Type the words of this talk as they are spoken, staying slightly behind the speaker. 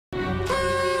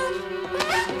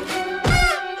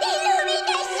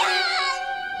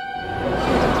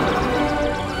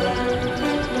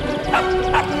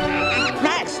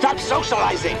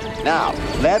advertising. Now,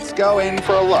 let's go in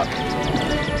for a look.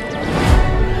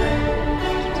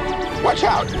 Watch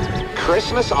out.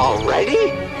 Christmas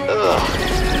already? Ugh.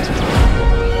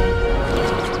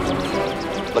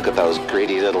 Look at those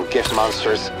greedy little gift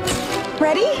monsters.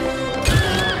 Ready?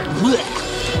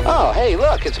 Oh, hey,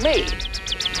 look, it's me.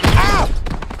 Ow!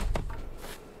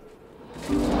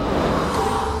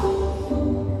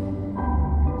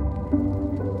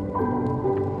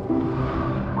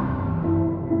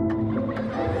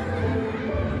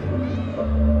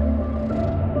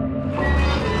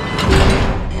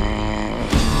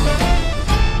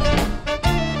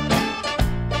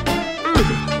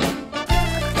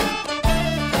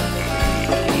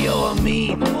 You're a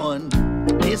mean one,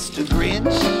 Mr.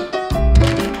 Grinch.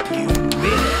 You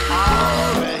really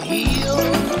are a heel.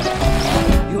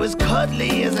 You're as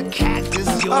cuddly as a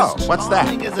cactus. You're Oh, as what's that?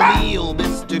 charming as an eel,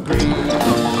 Mr.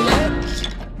 Grinch.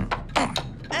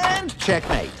 And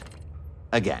checkmate.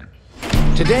 Again.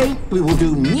 Today, we will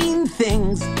do mean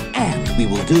things, and we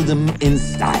will do them in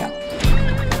style.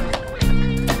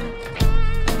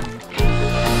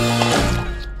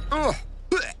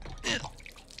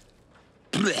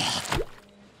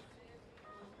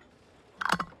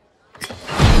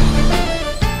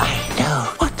 I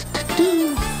know what to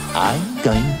do. I'm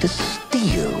going to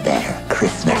steal their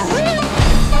Christmas.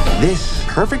 This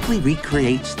perfectly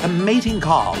recreates the mating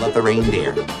call of the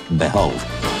reindeer. Behold.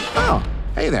 Oh,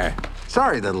 hey there.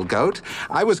 Sorry, little goat.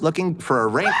 I was looking for a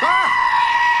rain...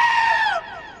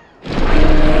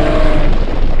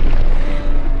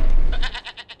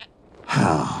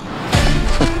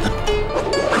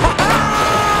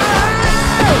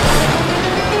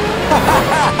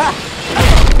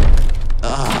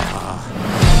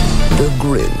 The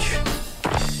Grinch.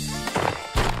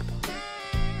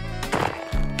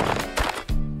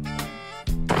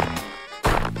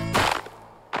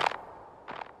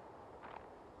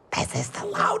 This is the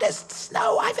loudest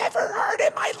snow I've ever heard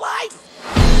in my life.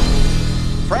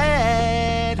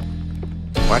 Fred!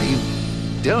 What are you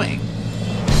doing?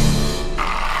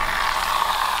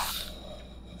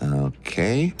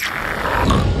 Okay.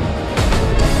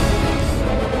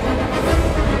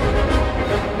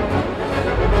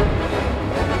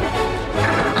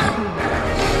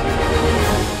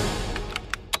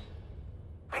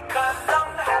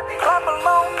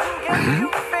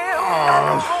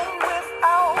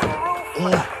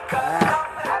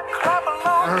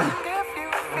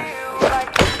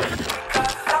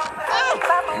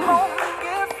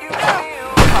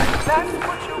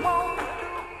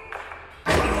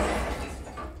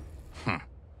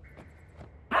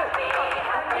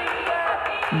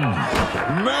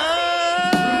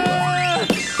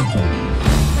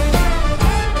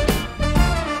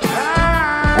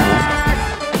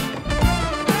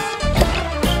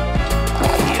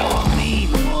 You're a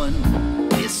mean one,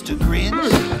 Mr. Grinch.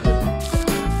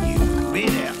 You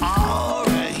really are a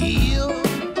heel.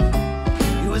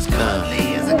 You're as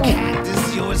cuddly as a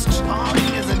cactus. You're as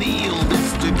charming as an eel,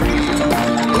 Mr.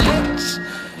 Grinch.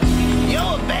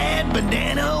 You're a bad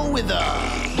banana with a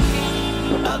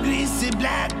greasy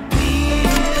black peel.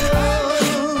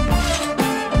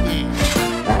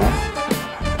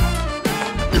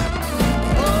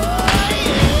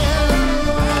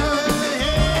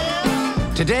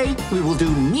 Today, we will do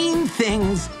mean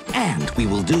things, and we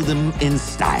will do them in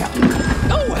style.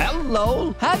 Oh,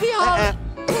 hello. Happy holidays.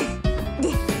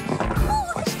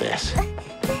 What's this?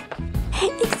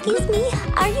 Excuse me,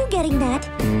 are you getting that?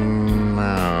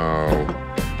 No.